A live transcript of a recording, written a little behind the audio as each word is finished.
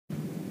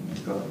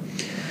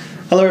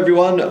Hello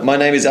everyone, my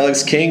name is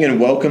Alex King and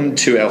welcome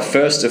to our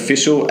first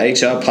official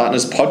HR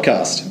Partners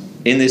podcast.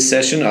 In this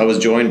session, I was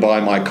joined by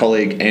my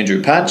colleague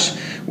Andrew Patch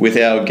with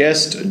our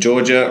guest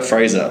Georgia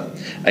Fraser,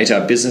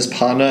 HR Business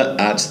Partner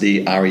at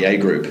the REA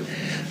Group.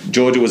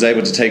 Georgia was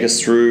able to take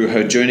us through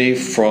her journey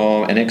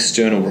from an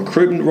external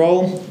recruitment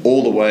role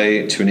all the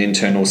way to an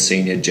internal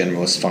senior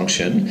generalist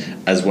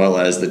function, as well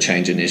as the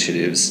change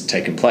initiatives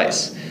taking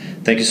place.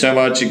 Thank you so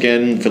much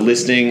again for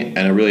listening, and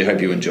I really hope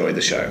you enjoy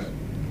the show.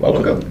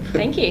 Welcome.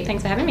 Thank you.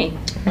 Thanks for having me.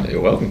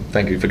 You're welcome.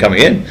 Thank you for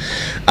coming in.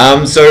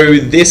 So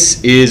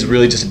this is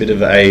really just a bit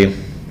of a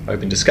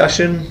open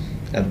discussion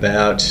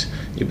about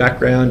your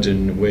background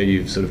and where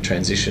you've sort of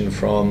transitioned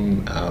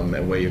from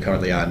and where you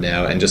currently are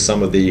now, and just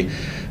some of the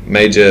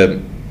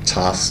major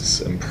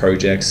tasks and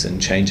projects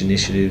and change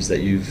initiatives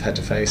that you've had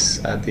to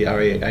face at the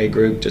REA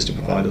Group, just to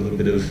provide a little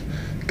bit of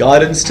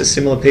guidance to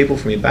similar people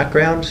from your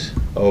background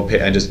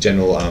and just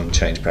general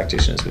change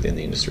practitioners within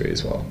the industry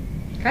as well.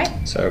 Great.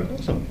 So,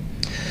 awesome.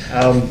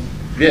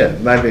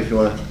 Maybe if you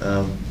want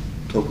to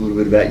talk a little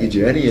bit about your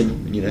journey,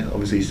 and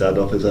obviously you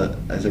started off as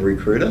a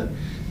recruiter,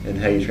 and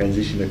how you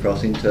transitioned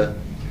across into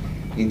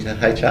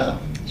HR.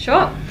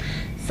 Sure.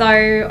 So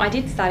I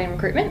did start in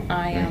recruitment.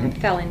 I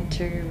fell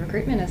into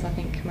recruitment, as I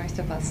think most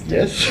of us do.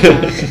 Yes.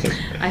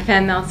 I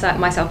found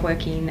myself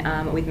working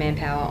with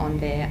Manpower on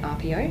their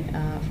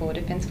RPO for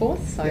Defence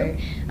Force. So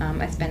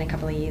I spent a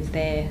couple of years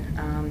there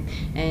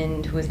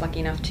and was lucky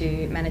enough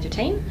to manage a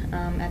team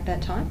at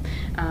that time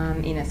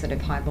in a sort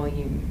of high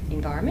volume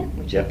environment,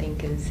 which I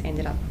think has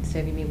ended up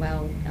serving me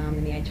well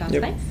in the HR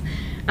space.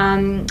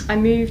 I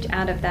moved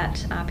out of that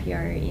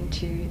RPO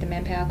into the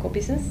Manpower core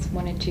business,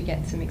 wanted to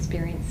get some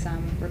experience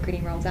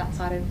recruiting roles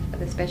outside of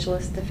the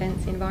specialist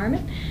defence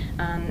environment,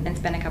 and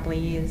spent a couple of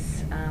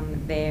years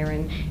there,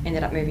 and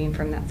ended up moving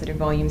from that sort of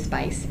volume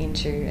space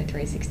into a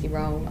 360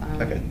 role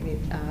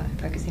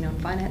with focusing on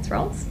finance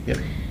roles.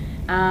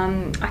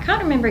 I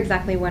can't remember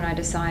exactly when I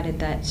decided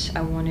that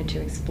I wanted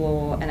to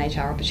explore an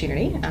HR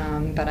opportunity,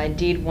 but I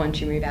did want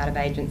to move out of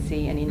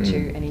agency and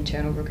into an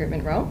internal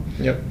recruitment role.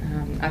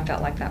 I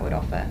felt like that would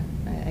offer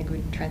a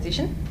good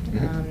transition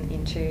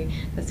into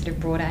the sort of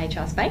broader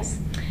HR space.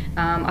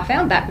 I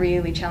found that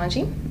really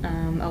challenging.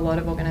 A lot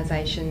of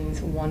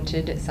organisations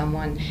wanted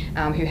someone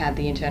who had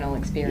the internal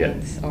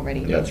experience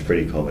already. That's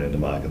pretty common in the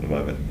market at the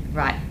moment.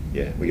 Right.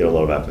 Yeah, we get a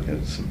lot of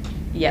applicants.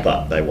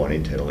 But they want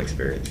internal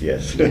experience,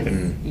 yes.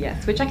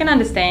 Yes, which I can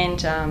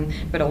understand,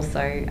 but also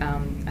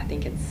I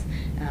think it's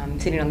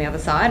sitting on the other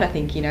side. I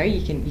think you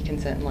can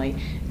certainly,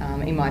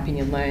 in my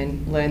opinion,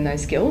 learn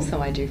those skills.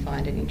 So I do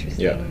find it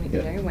interesting,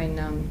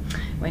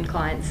 when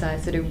clients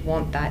sort of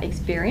want that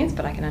experience.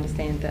 But I can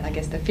understand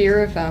the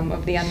fear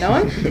of the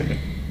unknown.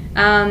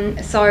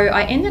 So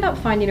I ended up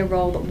finding a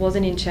role that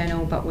wasn't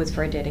internal but was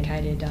for a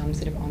dedicated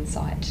sort of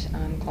on-site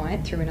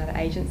client through another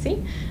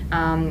agency.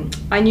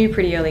 I knew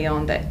pretty early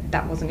on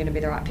that wasn't going to be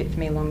the right fit for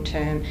me long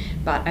term,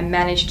 but I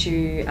managed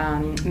to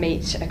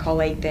meet a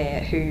colleague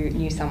there who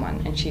knew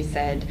someone, and she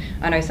said,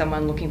 I know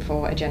someone looking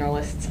for a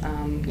generalist,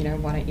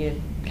 why don't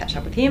you catch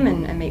up with him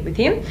and meet with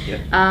him.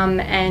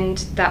 And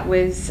that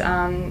was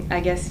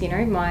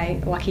my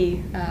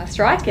lucky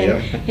strike,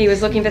 and he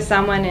was looking for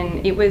someone,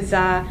 and it was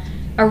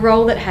a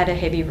role that had a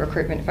heavy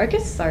recruitment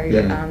focus, so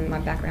my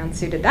background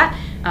suited that,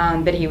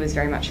 but he was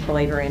very much a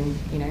believer in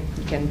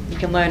you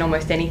can learn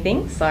almost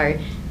anything, so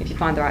if you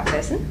find the right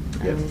person.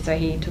 So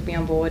he took me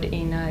on board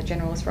in a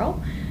generalist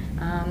role.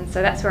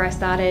 So that's where I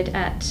started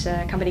at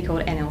a company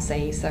called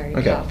NLC, so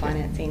car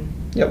financing.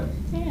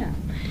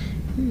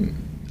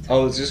 I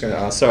was just going to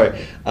ask,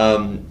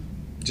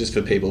 just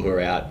for people who are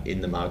out in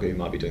the market who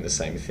might be doing the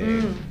same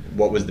thing,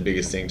 what was the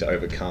biggest thing to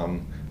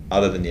overcome,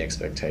 other than the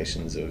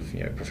expectations of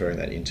preferring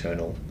that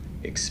internal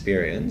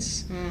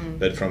experience,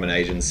 but from an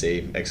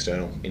agency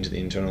external into the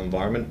internal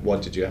environment,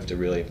 what did you have to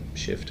really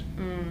shift?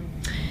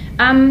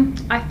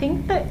 I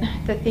think that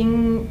the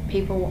thing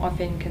people are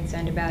often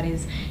concerned about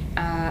is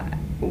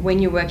when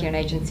you work in an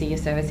agency, you're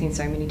servicing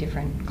so many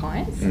different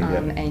clients,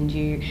 and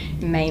you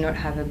may not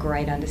have a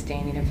great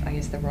understanding of,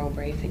 the role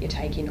brief that you're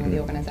taking or the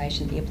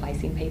organisation that you're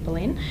placing people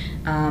in.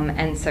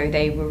 And so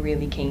they were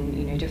really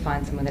keen, to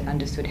find someone that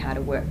understood how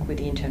to work with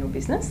the internal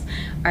business.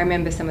 I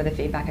remember some of the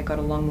feedback I got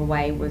along the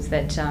way was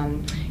that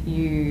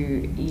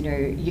you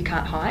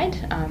can't hide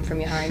from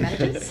your hiring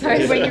managers. So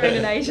when you're in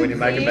an agency, when you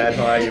make a bad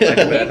hire, you make a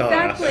bad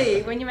hire.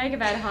 Exactly. When you make a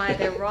bad hire,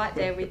 they're right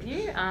there with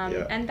you.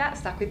 And that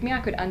stuck with me.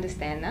 I could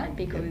understand that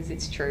because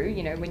it's true.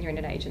 When you're in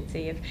an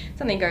agency, if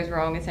something goes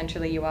wrong,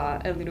 essentially you are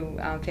a little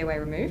fair way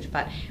removed.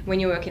 But when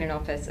you work in an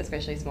office,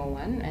 especially a small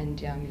one, and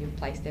you've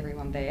placed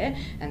everyone there,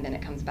 and then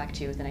it comes back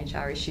to you as an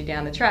HR issue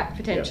down the track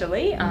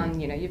potentially,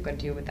 you've got to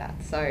deal with that.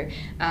 So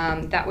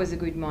that was a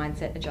good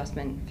mindset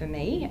adjustment for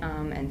me,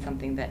 and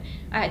something that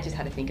I just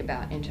had to think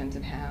about in terms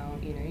of how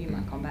you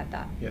might combat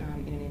that in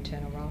an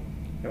internal role.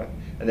 Right.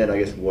 And then I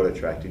guess what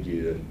attracted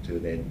you to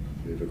then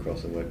move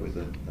across and work with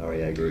the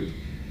REA Group?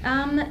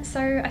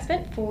 So I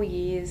spent 4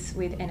 years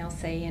with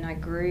NLC and I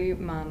grew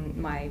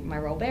my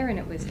role there, and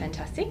it was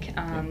fantastic.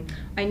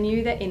 I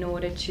knew that in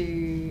order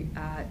to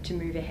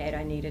move ahead,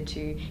 I needed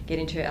to get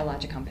into a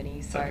larger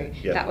company. So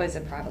that was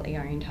a privately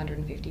owned,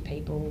 150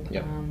 people,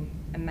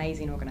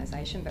 amazing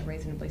organisation, but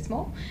reasonably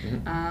small.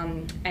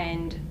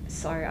 And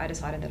so I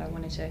decided that I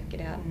wanted to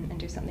get out and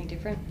do something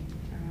different.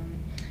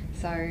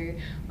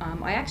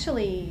 I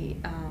actually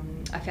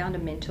I found a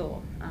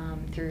mentor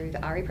through the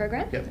RE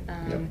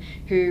program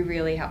who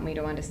really helped me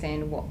to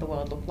understand what the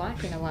world looked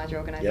like in a larger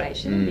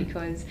organisation,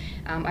 because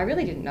I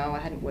really didn't know. I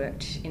hadn't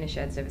worked in a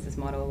shared services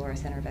model or a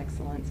centre of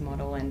excellence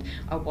model, and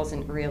I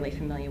wasn't really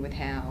familiar with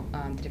how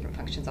the different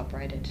functions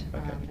operated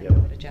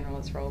and what a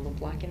generalist role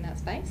looked like in that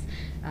space.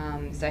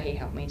 So he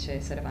helped me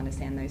to sort of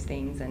understand those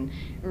things and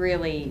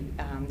really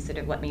sort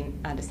of let me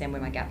understand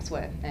where my gaps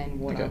were and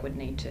what I would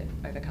need to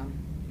overcome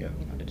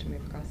in order to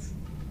move across.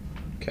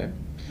 Okay.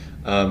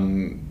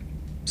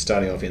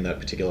 Starting off in that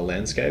particular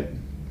landscape,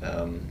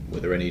 were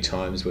there any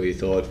times where you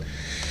thought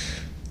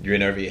you're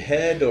in over your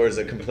head, or is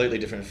it a completely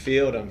different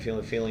field? I'm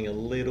feeling a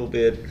little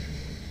bit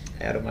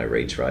out of my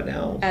reach right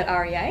now. At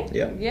REA?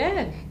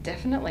 Yeah,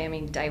 definitely. I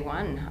mean, day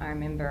one, I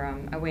remember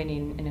I went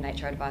in an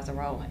HR advisor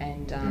role,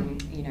 and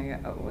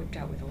I've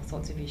dealt with all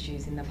sorts of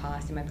issues in the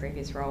past in my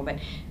previous role, but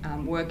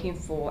working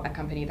for a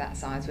company that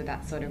size with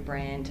that sort of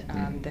brand,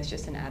 there's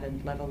just an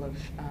added level of,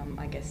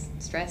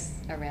 stress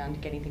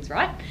around getting things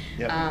right.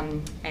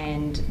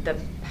 And the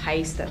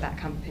pace that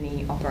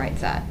company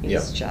operates at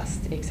is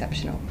just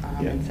exceptional.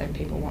 And so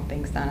people want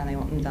things done, and they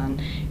want them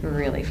done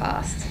really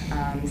fast.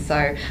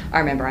 So I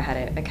remember I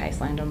had a case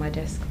land on my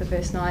desk the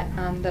first night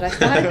that I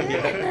started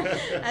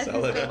as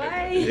Solid. the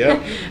way.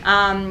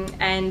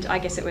 And I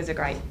guess it was a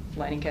great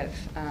learning curve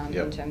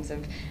in terms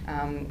of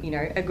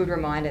a good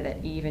reminder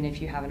that even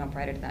if you haven't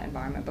operated in that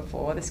environment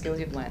before, the skills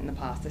you've learnt in the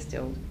past are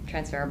still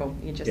transferable.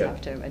 You just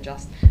have to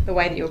adjust the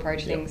way that you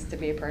approach things to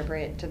be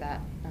appropriate to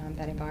that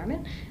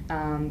environment.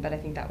 But I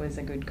think that was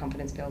a good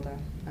confidence builder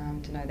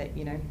to know that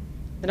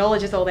the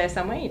knowledge is all there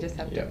somewhere. You just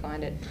have to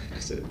find it.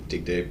 Just to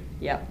dig deep.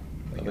 Yep.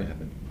 Make it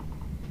happen.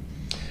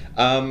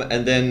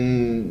 And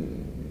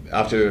then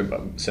after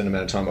a certain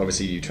amount of time,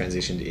 obviously you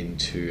transitioned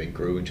into and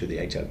grew into the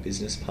HR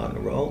business partner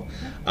role,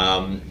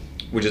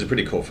 which is a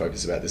pretty cool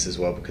focus about this as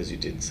well, because you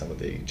did some of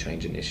the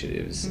change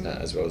initiatives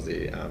as well as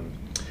the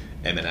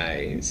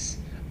M&As.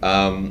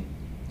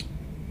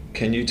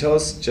 Can you tell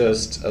us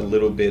just a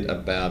little bit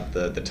about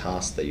the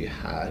tasks that you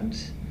had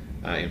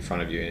in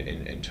front of you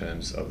in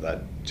terms of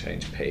that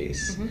change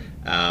piece,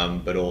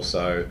 but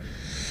also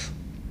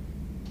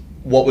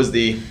what was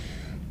the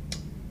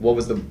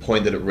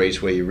point that it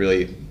reached where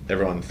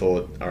everyone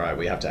thought, all right,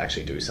 we have to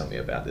actually do something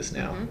about this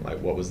now? Like,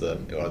 what was are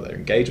there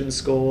engagement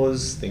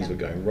scores, things were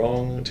going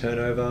wrong,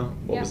 turnover?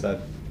 What was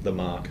the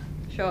mark?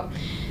 Sure.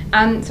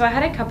 So I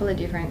had a couple of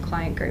different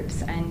client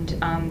groups, and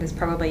there's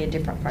probably a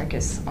different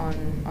focus on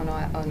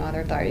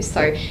either of those.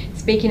 So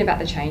speaking about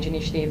the change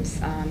initiatives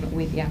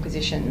with the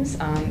acquisitions,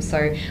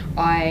 so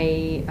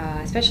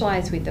I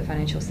specialise with the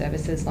financial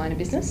services line of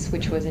business,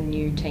 which was a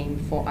new team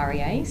for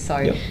REA.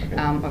 So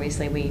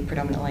obviously we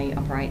predominantly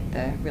operate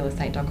the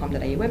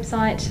realestate.com.au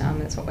website.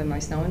 That's what we're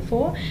most known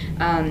for.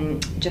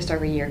 Just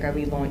over a year ago,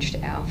 we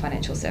launched our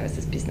financial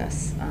services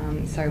business.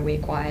 So we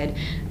acquired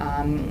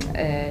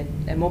a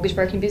mortgage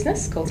broking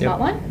business called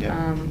Smartline,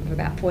 with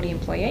about 40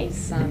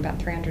 employees,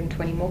 about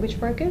 320 mortgage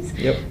brokers,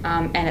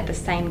 and at the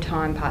same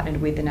time partnered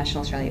with the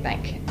National Australia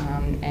Bank,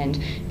 and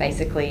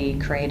basically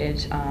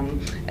created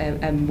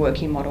a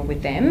working model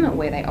with them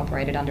where they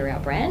operated under our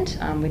brand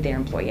with their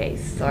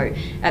employees. So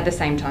at the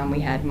same time we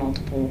had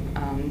multiple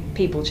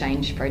people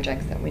change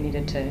projects that we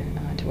needed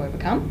to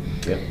overcome.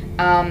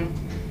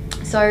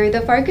 So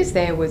the focus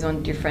there was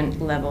on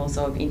different levels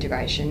of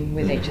integration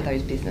with each of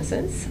those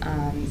businesses.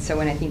 So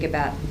when I think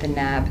about the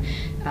NAB,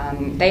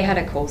 they had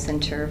a call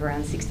centre of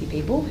around 60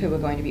 people who were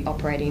going to be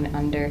operating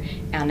under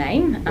our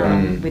name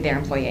with their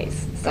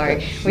employees.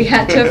 So we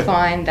had to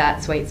find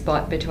that sweet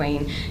spot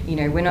between,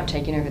 we're not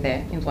taking over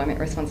their employment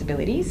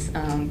responsibilities,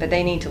 but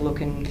they need to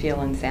look and feel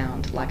and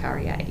sound like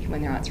REA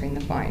when they're answering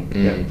the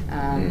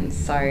phone.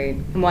 So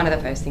one of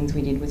the first things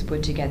we did was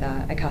put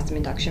together a custom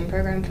induction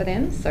program for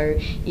them. So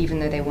even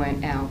though they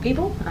weren't our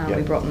people,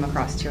 we brought them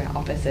across to our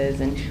offices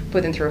and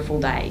put them through a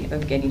full day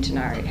of getting to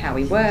know how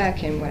we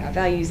work and what our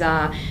values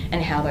are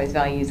and how those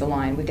values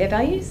align with their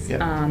values,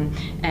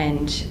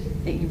 and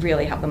it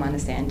really helped them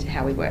understand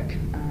how we work.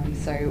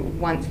 So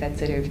once they'd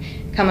sort of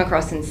come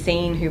across and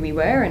seen who we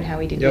were and how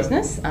we did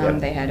business,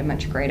 they had a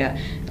much greater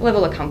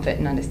level of comfort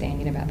and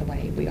understanding about the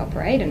way we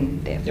operate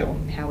and therefore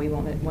how we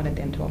wanted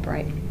them to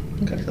operate.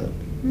 Okay.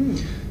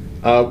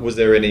 Was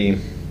there any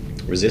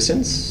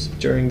resistance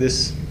during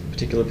this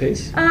particular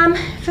piece?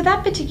 For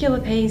that particular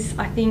piece,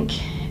 I think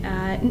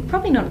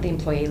probably not at the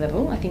employee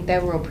level. I think they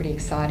were all pretty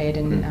excited,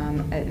 and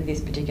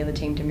this particular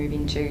team to move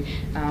into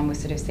was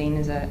sort of seen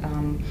as a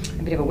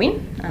bit of a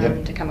win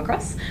to come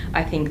across.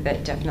 I think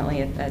that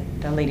definitely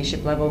at the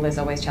leadership level, there's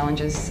always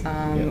challenges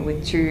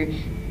with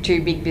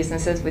two big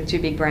businesses with two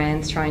big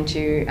brands trying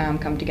to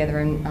come together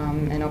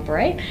and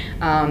operate,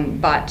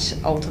 but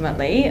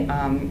ultimately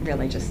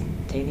really just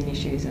teething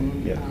issues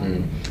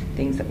and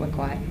things that were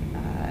quite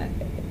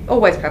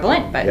always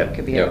prevalent, but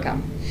could be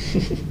overcome.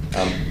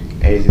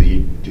 Anything you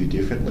do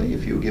differently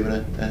if you were given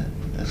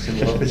a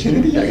similar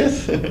opportunity, I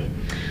guess?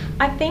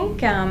 I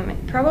think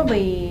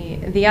probably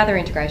the other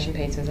integration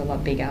piece was a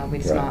lot bigger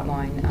with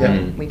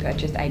Smartline. We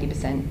purchased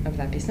 80% of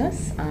that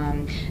business,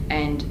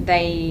 and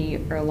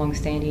they are a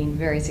long-standing,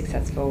 very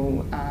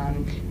successful,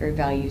 very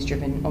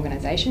values-driven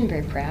organisation,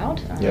 very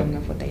proud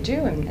of what they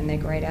do, and they're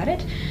great at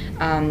it.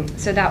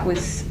 So that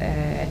was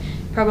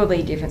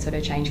probably a different sort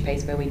of change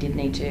piece where we did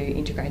need to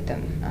integrate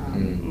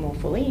them more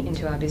fully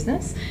into our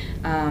business.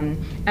 And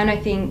I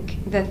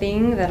think the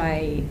thing that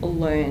I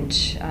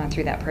learnt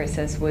through that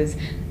process was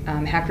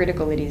how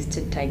critical it is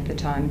to take the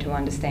time to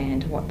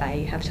understand what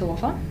they have to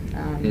offer.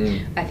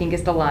 I think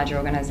as the larger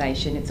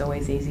organisation, it's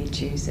always easy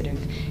to sort of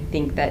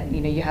think that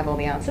you have all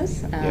the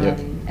answers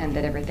and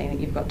that everything that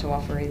you've got to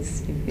offer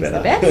is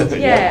the best.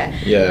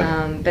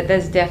 But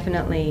there's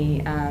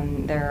definitely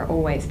there are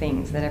always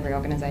things that every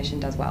organisation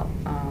does well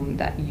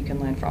that you can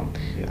learn from.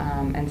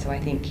 And so I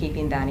think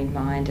keeping that in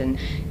mind, and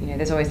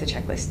there's always the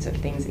checklist of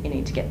things that you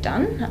need to get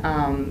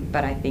done.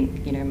 But I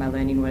think my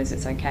learning was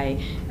it's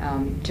okay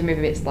to move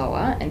a bit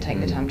slower and take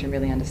the time to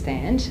really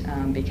understand,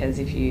 because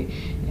if you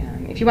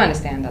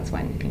understand, that's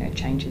when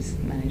change is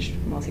managed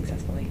more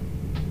successfully.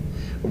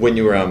 When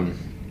you were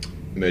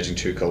merging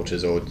two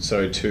cultures, or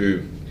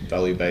two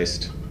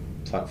value-based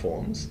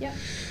platforms,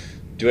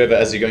 do you ever,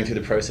 as you're going through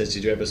the process,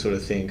 did you ever sort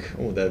of think,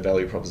 their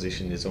value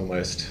proposition is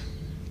almost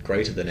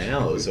greater than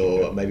ours,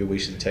 or maybe we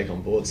should take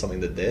on board something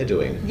that they're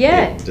doing?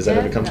 Does that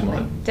ever come to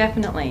mind?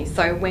 Definitely.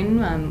 So when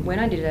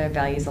I did a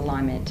values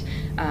alignment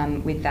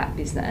with that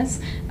business,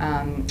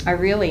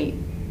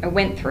 I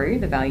went through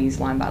the values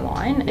line by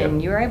line,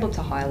 and you were able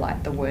to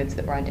highlight the words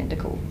that were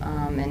identical.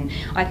 And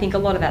I think a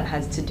lot of that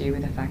has to do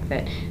with the fact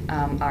that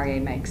REA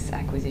makes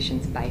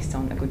acquisitions based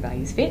on a good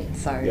values fit.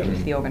 So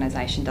if the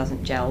organisation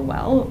doesn't gel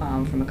well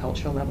from a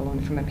cultural level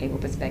and from a people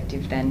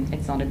perspective, then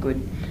it's not a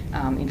good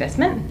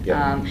investment.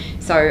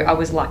 So I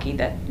was lucky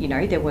that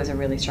there was a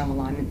really strong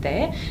alignment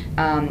there.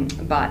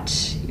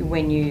 But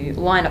when you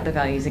line up the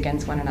values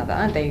against one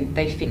another,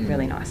 they fit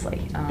really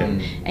nicely.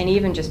 And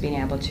even just being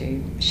able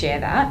to share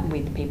that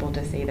with people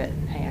to see that,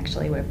 hey,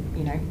 actually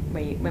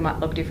we might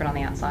look different on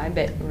the outside,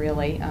 but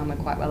really we're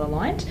quite well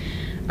aligned.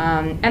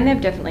 And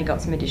they've definitely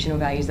got some additional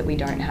values that we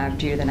don't have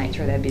due to the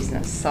nature of their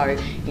business. So,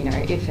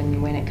 if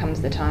and when it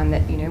comes the time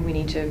that, we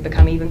need to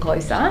become even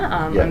closer,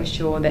 I'm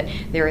sure that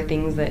there are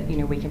things that,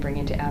 we can bring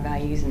into our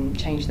values and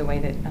change the way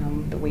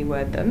that we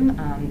word them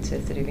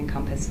to sort of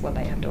encompass what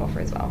they have to offer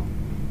as well.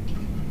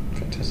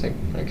 Fantastic.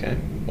 Okay,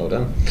 well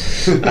done.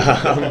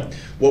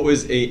 What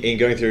was, in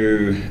going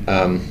through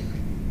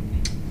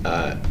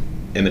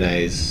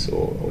M&As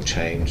or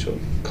change or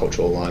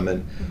cultural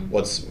alignment,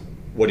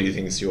 what do you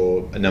think is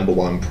your number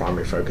one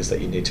primary focus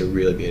that you need to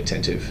really be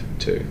attentive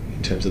to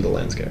in terms of the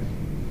landscape?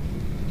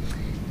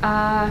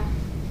 I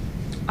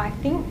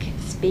think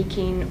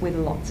speaking with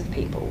lots of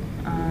people,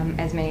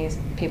 as many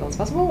people as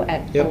possible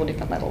at all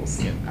different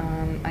levels.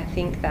 I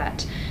think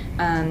that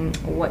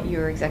what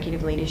your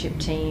executive leadership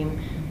team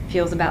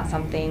feels about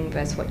something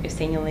versus what your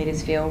senior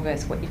leaders feel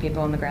versus what your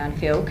people on the ground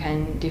feel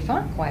can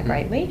differ quite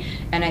greatly.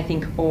 And I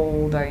think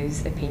all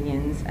those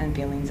opinions and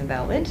feelings are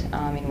valid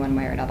in one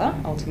way or another.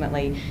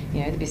 Ultimately,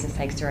 the business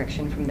takes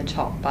direction from the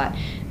top, but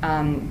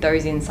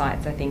those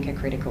insights I think are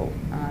critical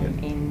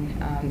in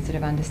sort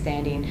of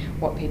understanding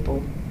what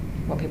people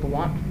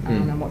want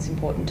and what's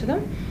important to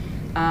them.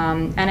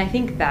 And I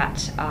think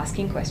that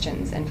asking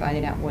questions and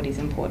finding out what is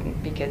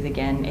important, because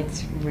again,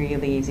 it's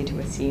really easy to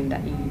assume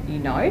that you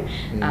know,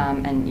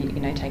 and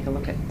you take a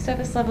look at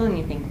surface level and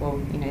you think,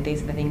 well,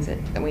 these are the things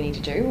that we need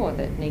to do or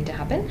that need to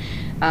happen.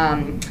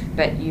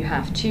 But you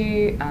have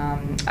to,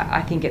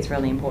 I think it's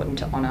really important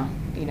to honour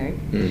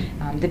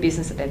the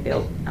business that they've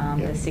built,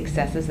 the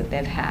successes that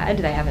they've had.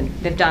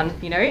 They've done,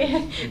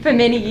 for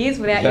many years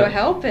without your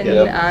help,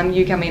 and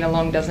you coming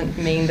along doesn't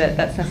mean that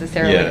that's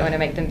necessarily going to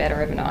make them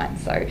better overnight.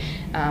 So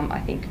I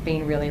think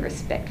being really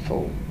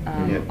respectful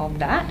of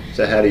that.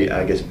 So how do you,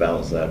 I guess,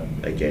 balance that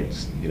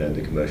against,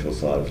 the commercial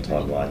side of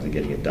timelines and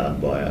getting it done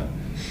by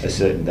a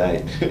certain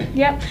date?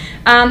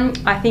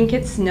 I think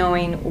it's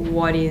knowing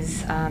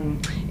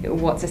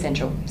what's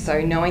essential.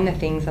 So knowing the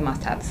things, the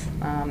must-haves,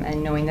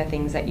 and knowing the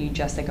things that you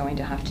just are going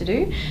to have to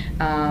do,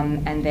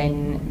 and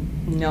then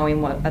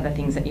knowing what are the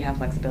things that you have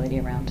flexibility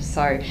around.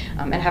 So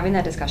and having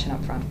that discussion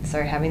up front.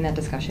 So having that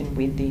discussion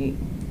with the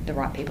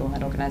right people in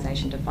that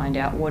organisation to find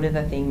out what are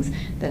the things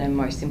that are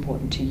most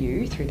important to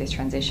you through this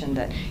transition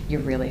that you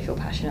really feel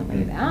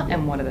passionately about,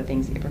 and what are the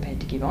things that you're prepared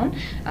to give on.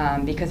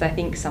 Because I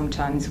think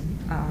sometimes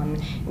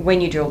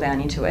when you drill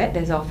down into it,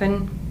 there's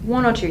often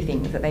one or two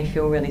things that they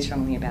feel really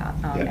strongly about,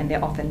 and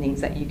they're often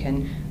things that you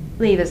can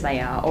leave as they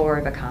are or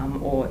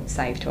overcome or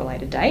save to a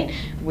later date,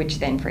 which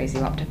then frees you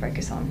up to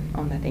focus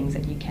on the things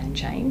that you can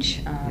change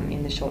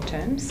in the short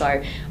term.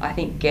 So I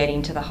think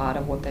getting to the heart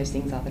of what those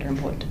things are that are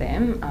important to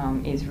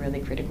them is really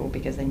critical,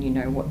 because then you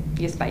know what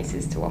your space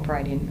is to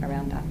operate in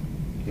around that.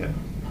 Yeah,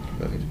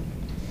 perfect.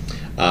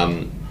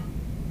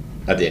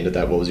 At the end of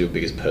that, what was your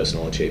biggest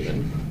personal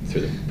achievement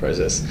through the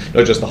process?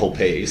 Not just the whole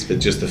piece, but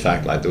just the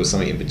fact like there was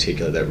something in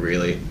particular that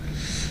really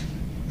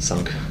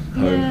sunk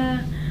home.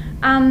 Yeah,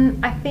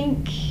 I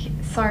think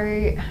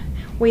so.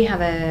 We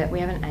have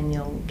an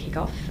annual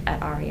kickoff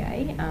at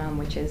REA,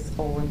 which is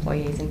all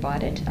employees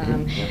invited,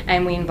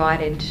 and we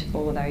invited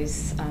all of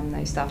those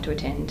staff to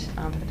attend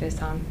for the first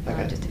time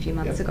just a few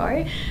months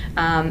ago,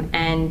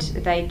 and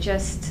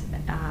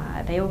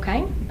they all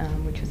came,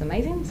 which was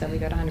amazing. So we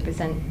got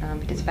 100%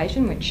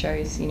 participation, which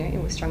shows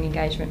it was strong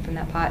engagement from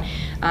that part,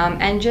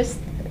 and just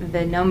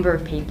the number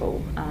of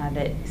people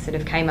that sort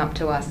of came up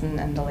to us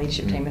and the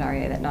leadership team at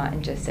REA that night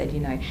and just said,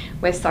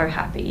 we're so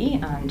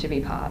happy to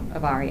be part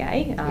of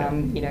REA.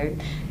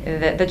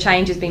 The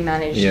change has been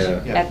managed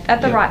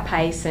at the right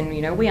pace,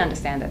 and we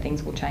understand that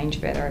things will change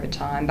further over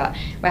time, but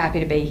we're happy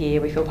to be here.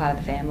 We feel part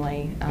of the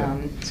family.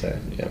 A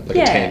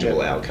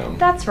tangible outcome.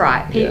 That's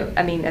right.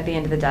 I mean, at the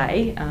end of the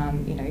day,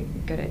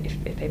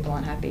 if people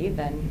aren't happy,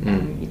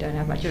 then you don't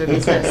have much of a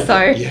business.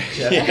 So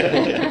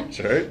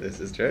True. This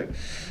is true.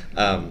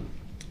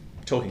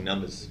 Talking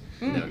numbers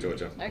now,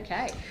 Georgia.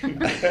 Okay.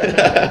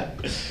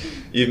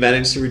 You've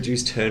managed to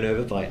reduce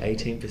turnover by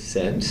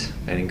 18%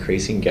 and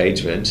increase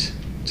engagement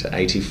to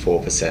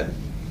 84%.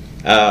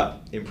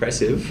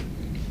 Impressive.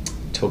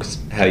 Talk us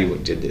how you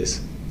did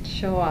this.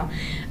 Sure.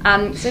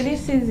 So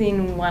this is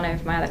in one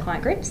of my other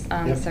client groups,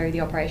 so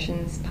the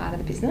operations part of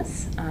the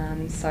business.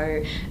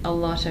 So a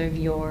lot of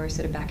your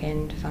sort of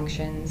back-end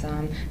functions,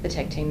 the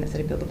tech team that sort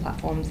of build the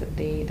platforms that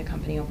the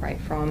company operate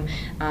from,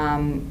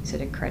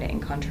 sort of credit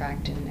and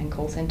contract and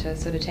call centre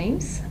sort of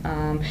teams.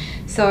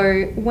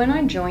 So when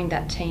I joined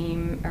that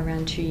team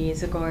around 2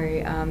 years ago,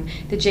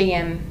 the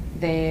GM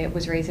there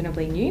was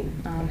reasonably new,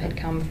 had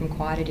come from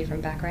quite a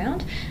different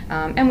background,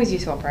 and was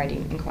used to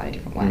operating in quite a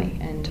different way.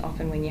 And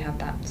often when you have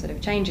that sort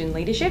of change in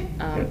leadership,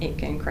 it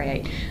can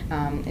create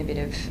a bit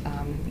of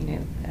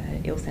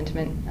ill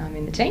sentiment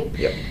in the team.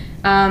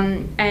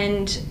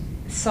 And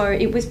so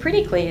it was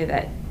pretty clear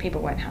that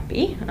people weren't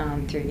happy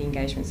through the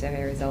engagement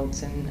survey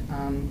results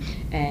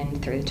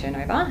and through the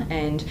turnover.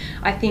 And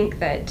I think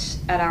that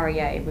at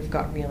REA we've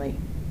got really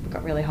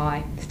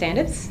high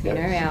standards.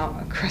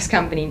 Our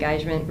cross-company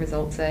engagement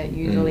results are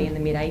usually in the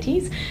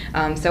mid-80s.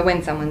 So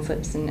when someone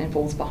slips and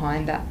falls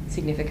behind that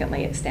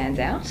significantly, it stands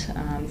out.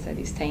 So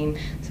this team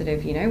sort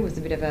of was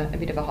a bit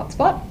of a hot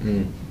spot.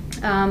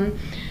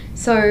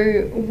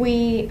 So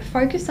we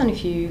focused on a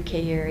few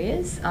key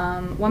areas,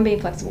 one being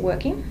flexible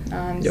working.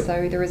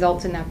 So the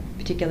results in that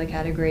particular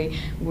category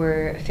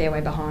were a fair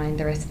way behind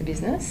the rest of the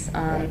business.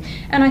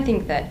 And I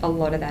think that a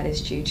lot of that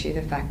is due to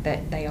the fact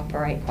that they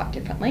operate quite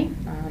differently.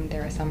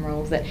 There are some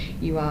roles that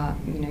you are,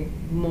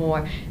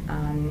 more,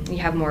 you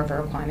have more of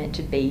a requirement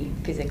to be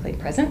physically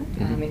present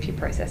if you're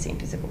processing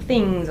physical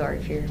things or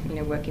if you're,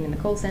 working in the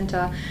call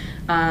centre.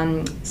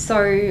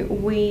 So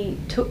we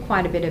took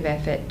quite a bit of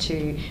effort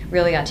to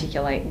really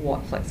articulate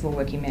what flexible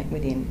working meant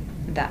within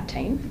that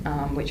team,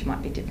 which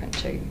might be different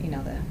to in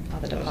other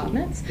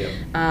departments.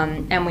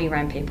 And we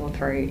ran people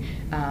through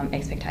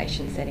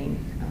expectation setting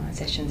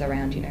sessions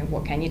around,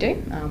 what can you do,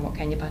 what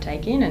can you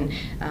partake in,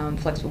 and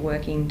flexible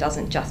working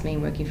doesn't just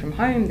mean working from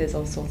home. There's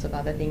all sorts of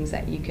other things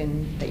that you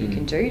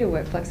can do to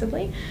work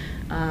flexibly,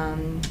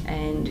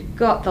 and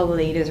got the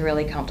leaders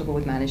really comfortable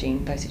with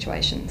managing those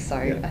situations. So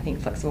I think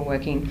flexible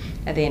working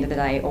at the end of the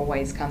day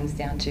always comes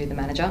down to the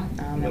manager.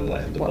 Whether they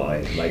have to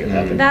buy to make it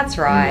happen. That's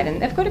right,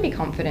 and they've got to be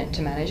confident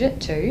to manage it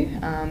too.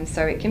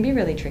 So it can be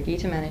really tricky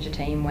to manage a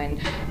team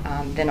when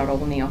they're not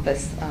all in the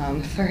office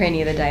for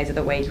any of the days of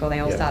the week, or they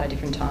all start at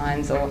different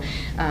times, or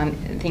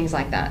things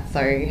like that.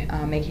 So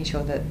making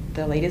sure that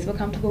the leaders were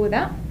comfortable with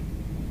that.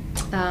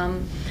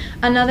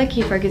 Another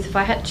key focus, if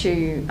I had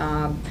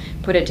to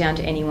put it down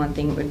to any one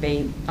thing, it would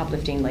be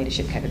uplifting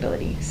leadership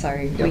capability.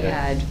 So we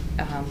had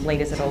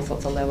leaders at all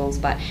sorts of levels,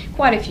 but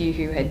quite a few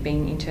who had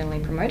been internally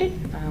promoted,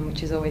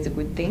 which is always a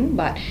good thing,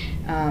 but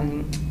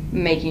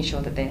making sure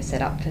that they're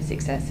set up for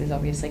success is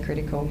obviously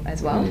critical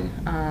as well.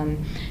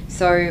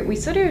 So we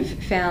sort of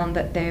found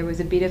that there was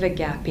a bit of a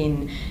gap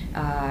in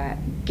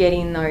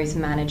getting those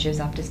managers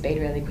up to speed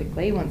really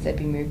quickly once they'd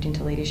been moved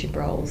into leadership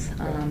roles,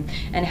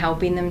 and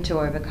helping them to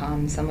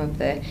overcome some of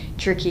the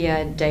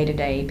trickier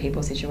day-to-day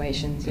people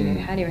situations.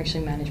 How do you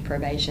actually manage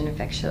probation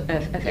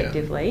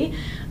effectively?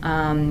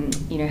 How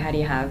do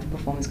you have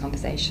performance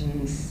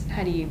conversations?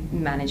 How do you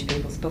manage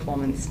people's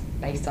performance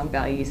based on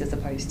values as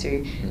opposed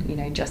to,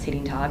 just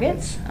hitting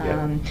targets.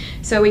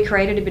 So we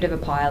created a bit of a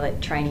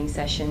pilot training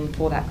session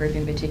for that group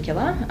in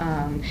particular,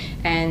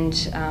 and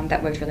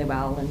that worked really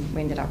well, and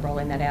we ended up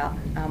rolling that out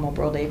more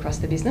broadly across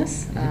the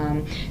business.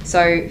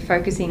 So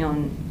focusing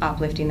on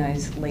uplifting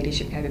those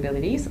leadership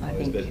capabilities, I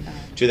think.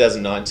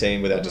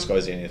 2019, without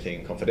disclosing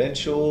anything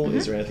confidential,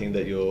 is there anything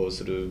that you're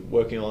sort of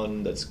working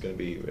on that's going to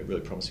be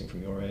really promising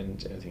from your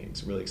end? Anything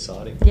that's really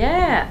exciting?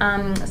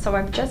 Yeah, so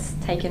I've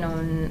just taken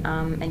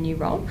on a new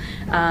role,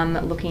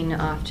 looking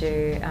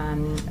after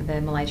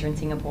the Malaysia and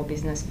Singapore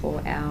business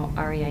for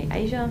our REA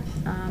Asia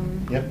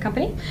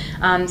company.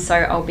 So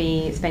I'll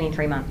be spending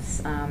 3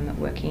 months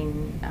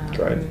working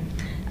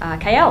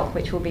KL,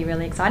 which will be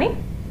really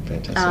exciting.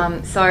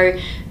 Fantastic. So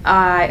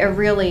I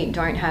really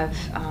don't have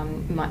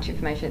much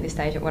information at this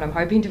stage of what I'm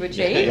hoping to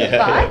achieve,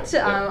 but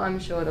I'm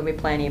sure there'll be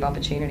plenty of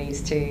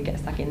opportunities to get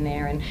stuck in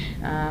there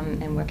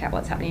and work out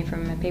what's happening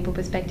from a people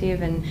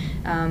perspective and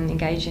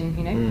engage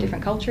in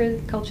different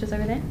cultures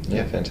over there.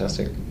 Yeah,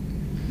 fantastic.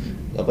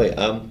 Lovely.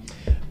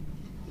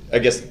 I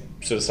guess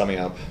sort of summing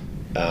up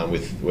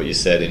with what you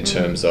said in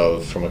terms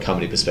of from a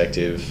company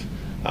perspective,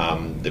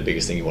 the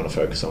biggest thing you want to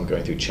focus on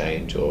going through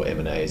change or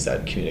M&A is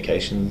that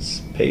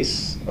communications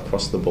piece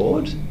across the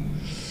board.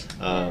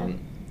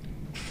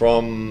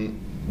 From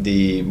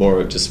the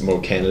more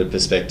candidate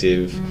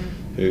perspective,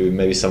 who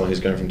maybe someone who's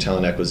going from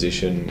talent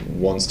acquisition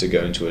wants to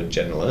go into a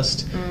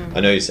generalist. I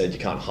know you said you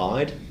can't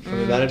hide from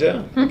a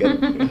manager.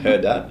 I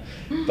heard that.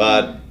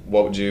 But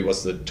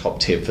what's the top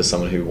tip for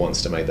someone who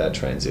wants to make that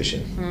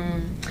transition?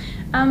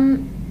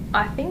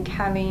 I think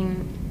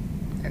having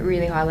a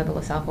really high level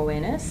of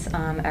self-awareness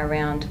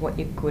around what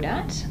you're good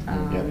at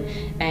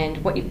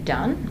and what you've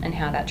done and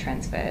how that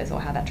transfers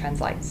or how that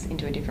translates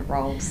into a different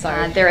role.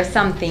 So there are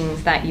some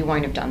things that you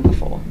won't have done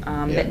before,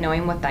 but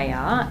knowing what they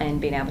are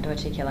and being able to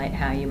articulate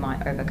how you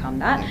might overcome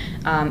that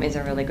is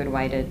a really good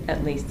way to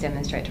at least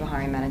demonstrate to a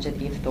hiring manager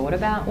that you've thought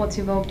about what's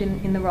involved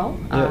in the role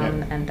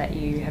and that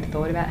you have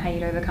thought about how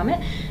you'd overcome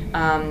it.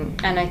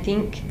 And I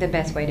think the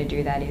best way to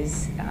do that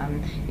is,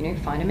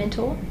 find a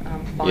mentor,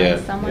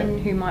 find someone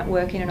who might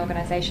work in an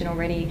organisation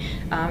already,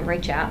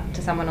 reach out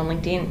to someone on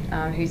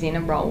LinkedIn who's in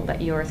a role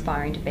that you're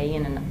aspiring to be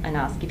in and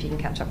ask if you can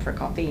catch up for a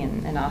coffee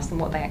and ask them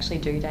what they actually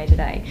do day to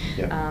day,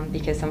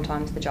 because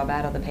sometimes the job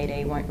ad or the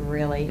PD won't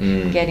really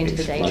get into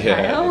the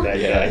detail.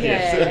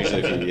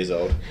 Usually a few years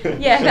old.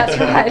 Yeah, that's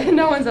right.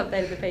 No one's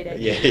updated the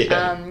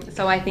PD.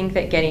 So I think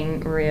that getting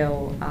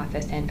real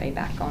first-hand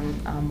feedback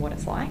on what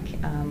it's like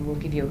will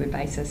give you a good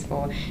basis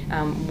for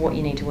what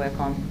you need to work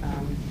on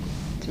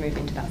to move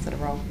into that sort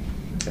of role.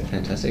 Okay,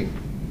 fantastic.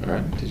 All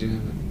right. Did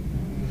you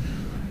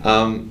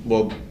have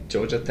well,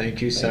 Georgia,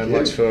 thank you so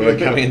much for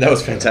coming in. That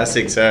was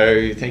fantastic.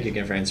 So thank you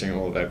again for answering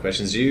all of our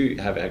questions. Do you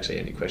have actually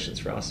any questions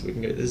for us? We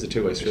can go. This is a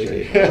two-way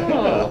street here.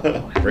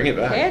 Bring it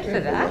back. Prepared for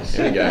that.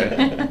 There we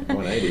go.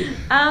 180.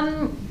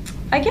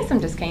 I guess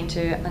I'm just keen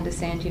to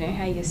understand,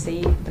 how you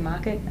see the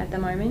market at the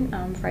moment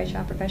for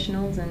HR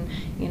professionals, and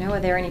are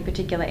there any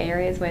particular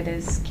areas where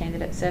there's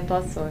candidate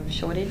surplus or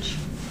shortage?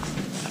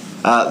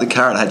 The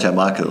current HR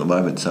market at the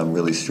moment is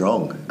really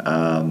strong.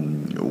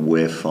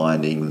 We're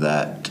finding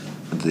that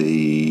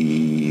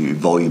the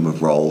volume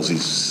of roles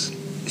is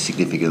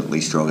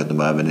significantly strong at the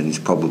moment and is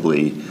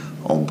probably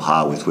on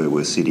par with where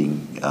we're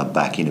sitting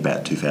back in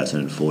about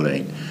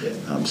 2014.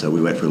 So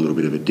we went for a little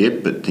bit of a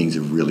dip, but things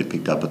have really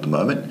picked up at the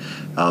moment.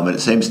 And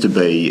it seems to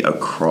be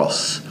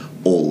across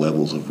all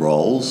levels of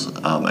roles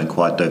and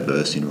quite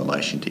diverse in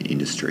relation to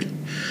industry.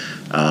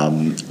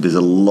 There's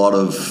a lot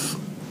of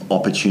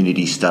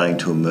opportunity starting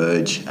to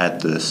emerge at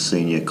the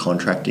senior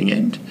contracting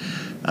end.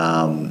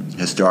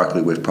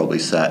 Historically, we've probably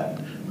sat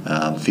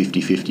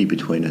 50-50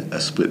 between a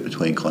split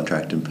between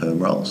contract and perm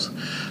roles.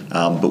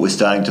 But we're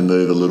starting to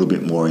move a little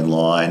bit more in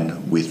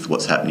line with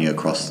what's happening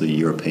across the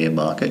European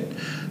market,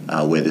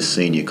 where the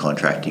senior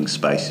contracting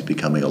space is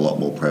becoming a lot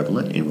more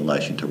prevalent in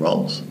relation to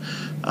roles.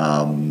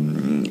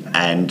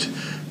 And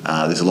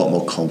there's a lot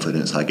more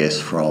confidence, I guess,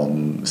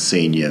 from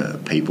senior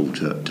people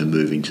to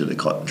move into the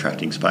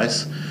contracting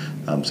space.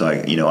 So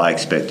I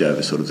expect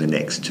over sort of the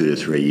next 2 to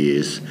 3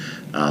 years,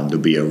 there'll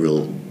be a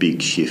real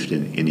big shift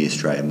in the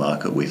Australian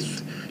market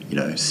with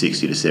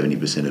 60 to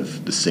 70%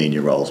 of the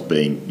senior roles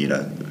being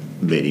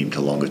medium to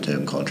longer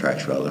term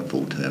contracts rather than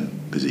full term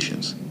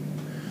positions.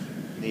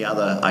 The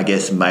other, I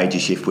guess, major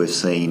shift we've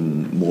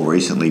seen more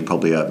recently,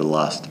 probably over the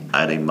last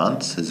 18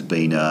 months, has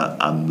been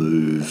a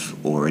move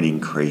or an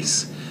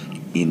increase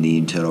in the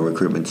internal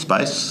recruitment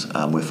space.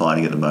 We're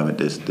finding at the moment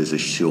there's a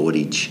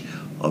shortage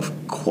of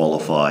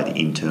qualified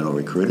internal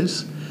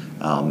recruiters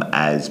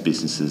as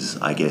businesses,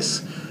 I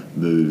guess,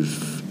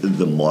 move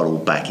the model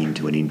back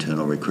into an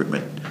internal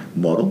recruitment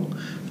model.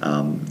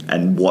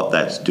 And what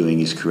that's doing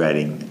is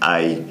creating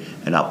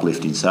an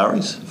uplift in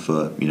salaries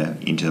for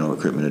internal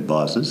recruitment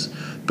advisors,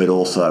 but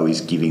also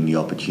is giving the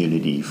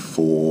opportunity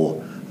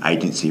for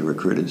agency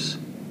recruiters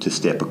to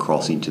step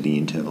across into the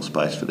internal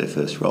space for their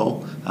first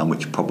role,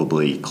 which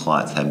probably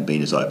clients haven't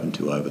been as open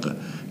to over the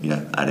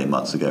 18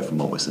 months ago from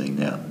what we're seeing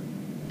now.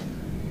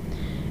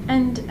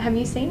 And have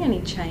you seen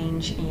any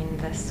change in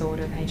the sort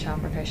of HR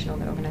professional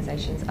that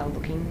organisations are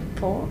looking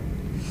for?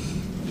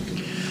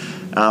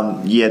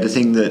 The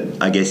thing that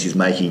I guess is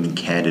making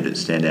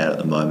candidates stand out at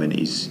the moment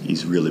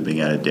is really being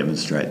able to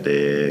demonstrate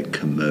their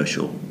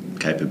commercial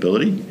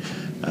capability.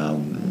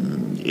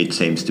 It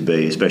seems to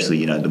be,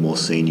 especially the more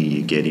senior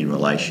you get in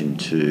relation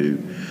to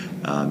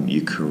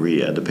your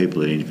career, the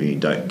people that are interviewing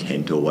don't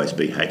tend to always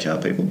be HR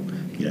people.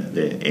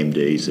 They're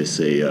MDs, they're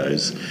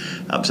CEOs.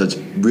 So it's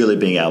really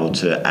being able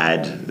to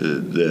add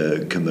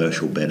the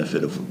commercial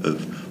benefit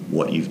of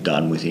what you've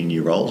done within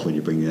your roles when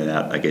you bring that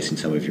out, I guess, in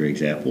some of your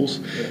examples.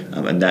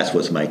 And that's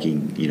what's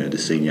making, the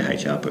senior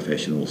HR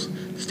professionals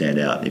stand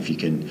out. If you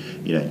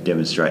can,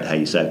 demonstrate how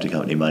you saved the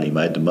company money,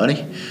 made them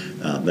money,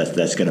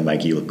 that's going to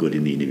make you look good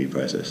in the interview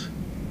process.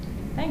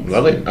 Thanks.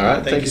 Lovely. All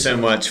right. Thank you so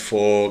much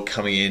for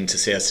coming in to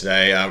see us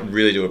today. I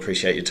really do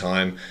appreciate your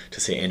time to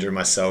see Andrew and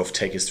myself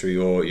take us through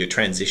your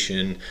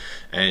transition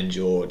and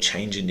your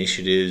change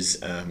initiatives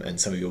and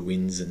some of your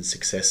wins and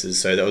successes.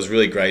 So that was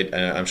really great.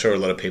 I'm sure a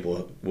lot of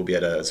people will be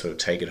able to sort of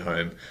take it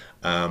home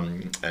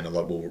and a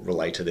lot will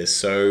relate to this.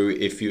 So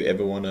if you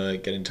ever want to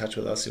get in touch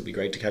with us, it'll be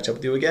great to catch up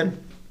with you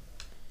again.